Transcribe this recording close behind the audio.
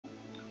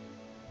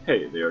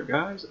Hey there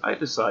guys, I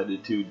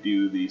decided to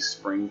do the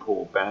Spring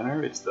Pool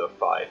banner. It's the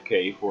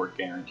 5k for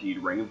Guaranteed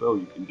Rainbow.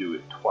 You can do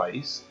it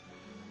twice.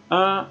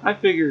 I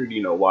figured,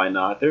 why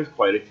not? There's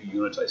quite a few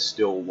units I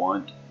still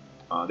want.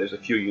 There's a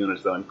few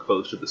units that I'm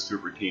close to the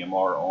Super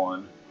TMR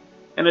on,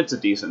 and it's a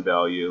decent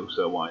value,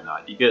 so why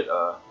not? You get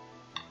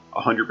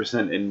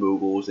 100% in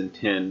Moogles and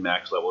 10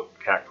 max level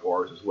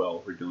Cactuars as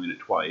well for doing it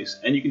twice.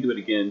 And you can do it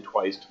again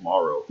twice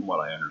tomorrow, from what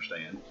I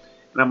understand.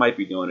 And I might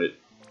be doing it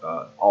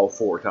all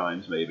 4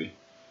 times, maybe.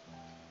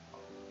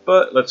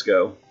 But let's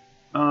go.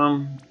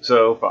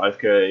 So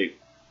 5k,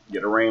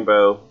 get a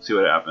rainbow, see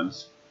what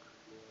happens.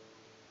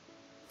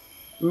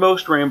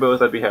 Most rainbows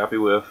I'd be happy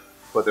with,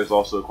 but there's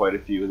also quite a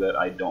few that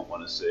I don't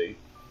want to see.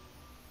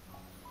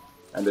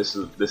 And this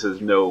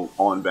is no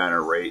on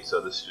banner rate, so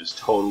this is just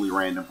totally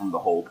random from the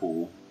whole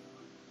pool.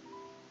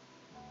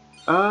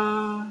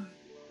 Oh,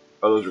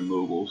 those are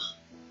Moogles.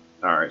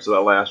 Alright, so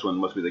that last one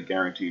must be the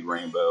Guaranteed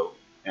Rainbow,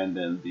 and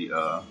then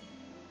the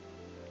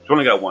it's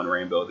only got one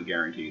rainbow, the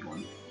Guaranteed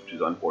one, which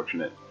is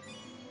unfortunate.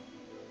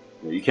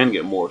 Yeah, you can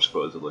get more,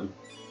 supposedly.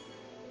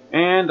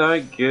 And I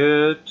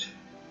get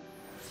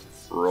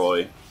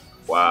Roy.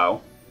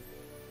 Wow.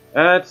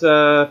 That's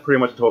pretty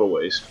much a total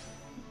waste.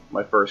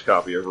 My first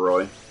copy of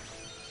Roy.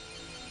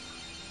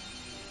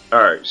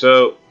 Alright,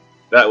 so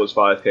that was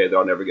 5k that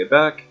I'll never get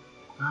back.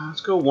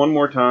 Let's go one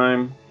more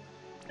time.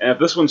 And if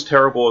this one's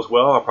terrible as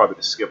well, I'll probably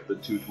just skip the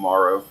 2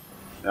 tomorrow.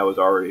 That was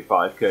already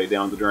 5k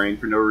down the drain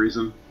for no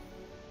reason.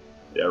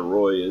 Yeah,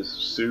 Roy is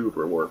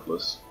super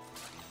worthless.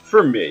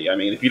 For me, I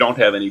mean, if you don't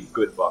have any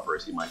good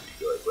buffers, he might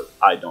be good, but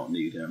I don't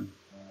need him.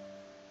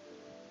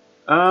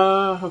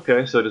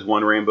 Okay, so just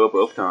one rainbow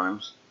both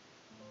times.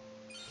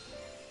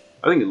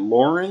 I think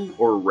Lauren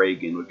or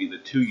Reagan would be the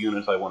 2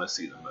 units I want to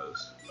see the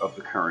most of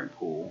the current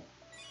pool.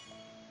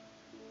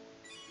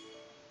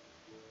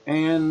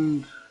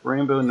 And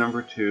rainbow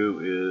number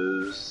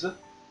 2 is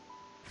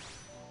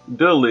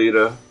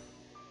Delita.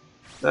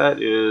 That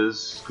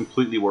is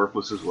completely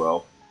worthless as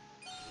well.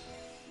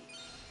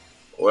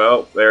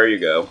 Well, there you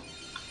go.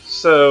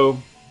 So,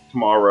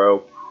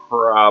 tomorrow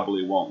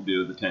probably won't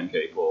do the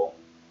 10k pull,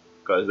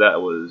 because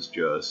that was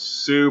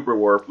just super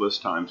worthless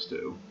times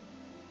 2.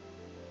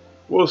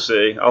 We'll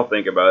see. I'll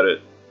think about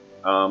it.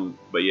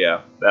 But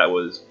yeah, that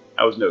was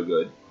no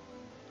good.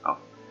 I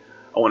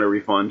want a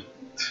refund.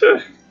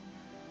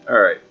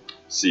 Alright,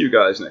 see you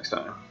guys next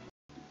time.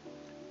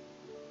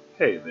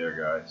 Hey there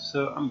guys,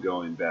 so I'm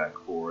going back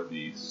for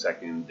the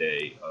second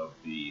day of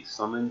the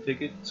summon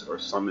tickets, or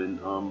summon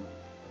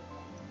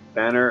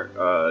banner.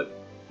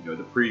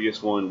 The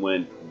previous one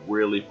went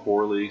really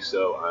poorly,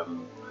 so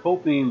I'm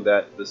hoping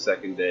that the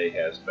second day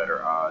has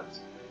better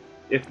odds.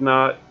 If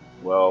not,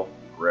 well,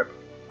 rip.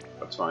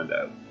 Let's find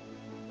out.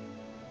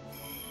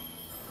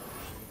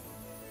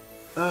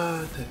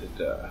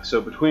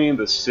 So between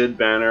the Sid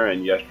banner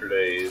and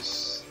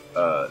yesterday's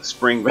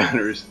spring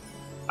banners,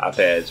 I've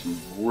had some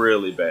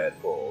really bad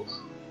pulls.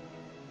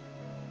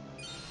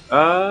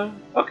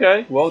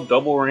 Okay, well,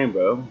 double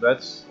rainbow.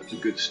 That's a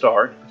good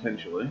start,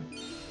 potentially.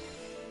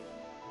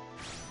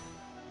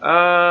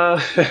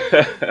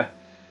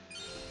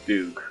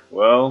 Duke.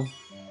 Well,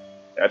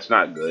 that's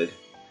not good.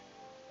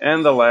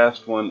 And the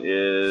last one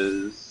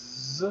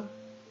is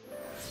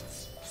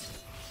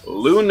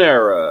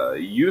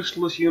Lunera.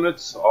 Useless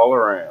units all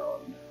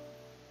around.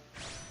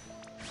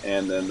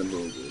 And then the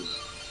Moogles.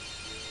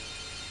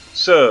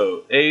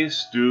 So,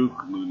 Ace, Duke,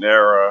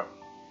 Lunera,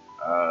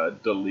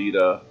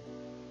 Delita,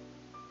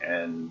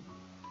 and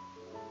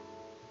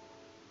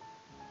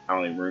I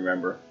don't even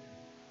remember.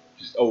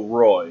 Just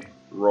Roy.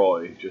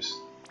 Roy. Just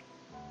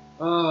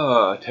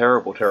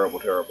terrible, terrible,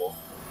 terrible.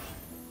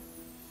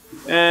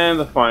 And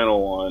the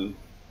final one.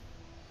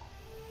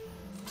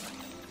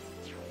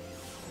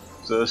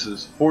 So this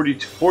is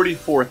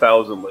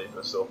 44,000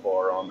 Layla so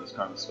far on this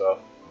kind of stuff.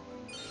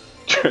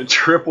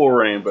 Triple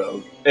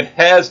rainbow. It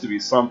has to be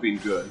something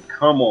good.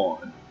 Come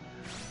on.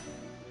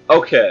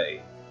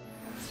 Okay.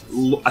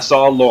 I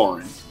saw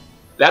Lauren.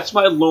 That's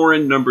my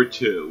Lauren number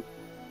 2.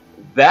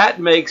 That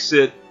makes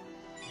it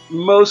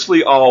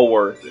mostly all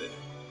worth it.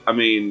 I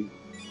mean,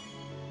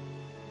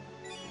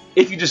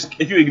 if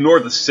you ignore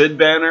the Sid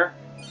banner,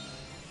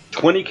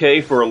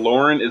 20k for a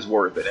Lauren is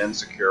worth it, and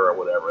Sakura,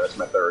 whatever. That's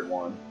my third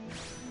one.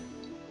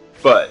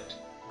 But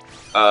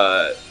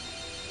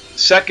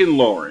second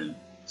Lauren.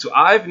 So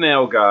I've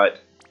now got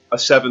a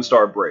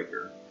 7-star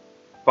breaker.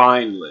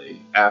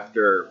 Finally,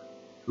 after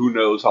who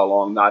knows how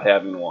long not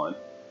having one.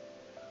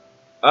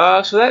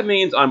 So that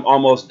means I'm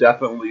almost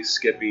definitely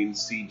skipping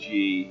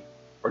CG,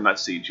 or not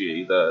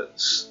CG, the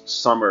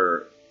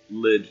Summer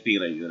Lid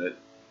Fina unit.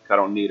 I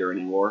don't need her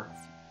anymore.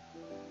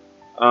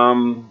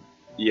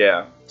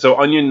 Yeah. So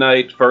Onion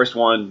Knight, first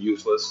one,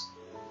 useless.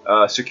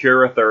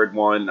 Sakura, third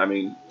one. I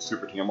mean,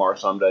 Super TMR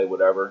someday,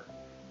 whatever.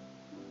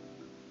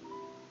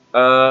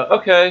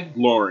 Okay,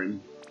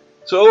 Lauren.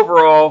 So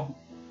overall,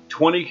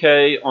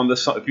 20k on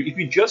the if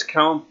you just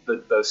count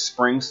the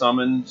spring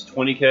summons,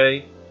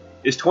 20k.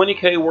 Is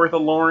 20k worth a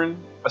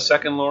Lauren? A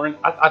second Lauren?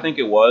 I think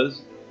it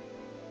was.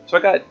 So I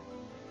got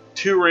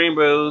 2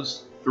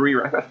 rainbows,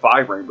 I got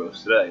 5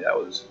 rainbows today. That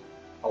was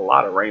a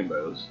lot of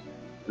rainbows.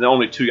 And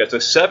only 2 guys. So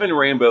 7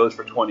 rainbows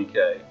for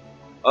 20k.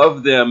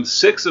 Of them,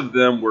 6 of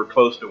them were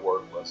close to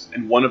worthless,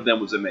 and 1 of them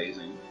was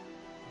amazing.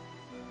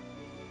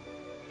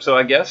 So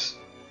I guess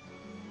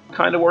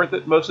kind of worth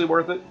it, mostly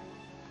worth it.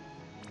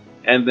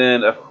 And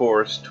then, of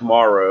course,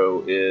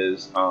 tomorrow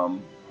is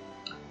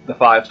the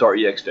 5-star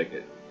EX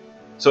ticket.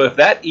 So if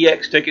that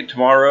EX ticket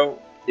tomorrow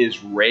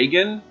is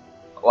Reagan,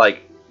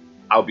 like,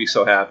 I'll be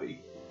so happy.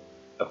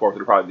 Of course,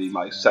 it'll probably be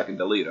my second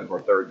Delito or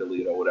third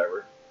Delito,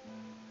 whatever.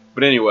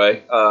 But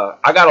anyway,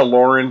 I got a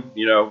Lauren.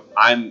 You know,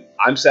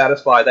 I'm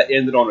satisfied. That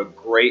ended on a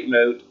great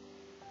note.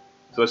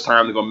 So it's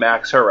time to go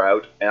max her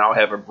out, and I'll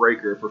have a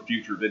breaker for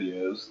future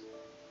videos.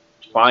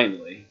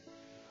 Finally.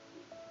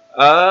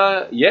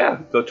 Yeah.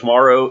 So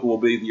tomorrow will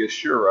be the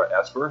Ashura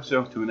Esper.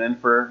 So tune in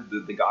for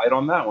the guide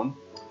on that one.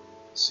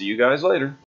 See you guys later.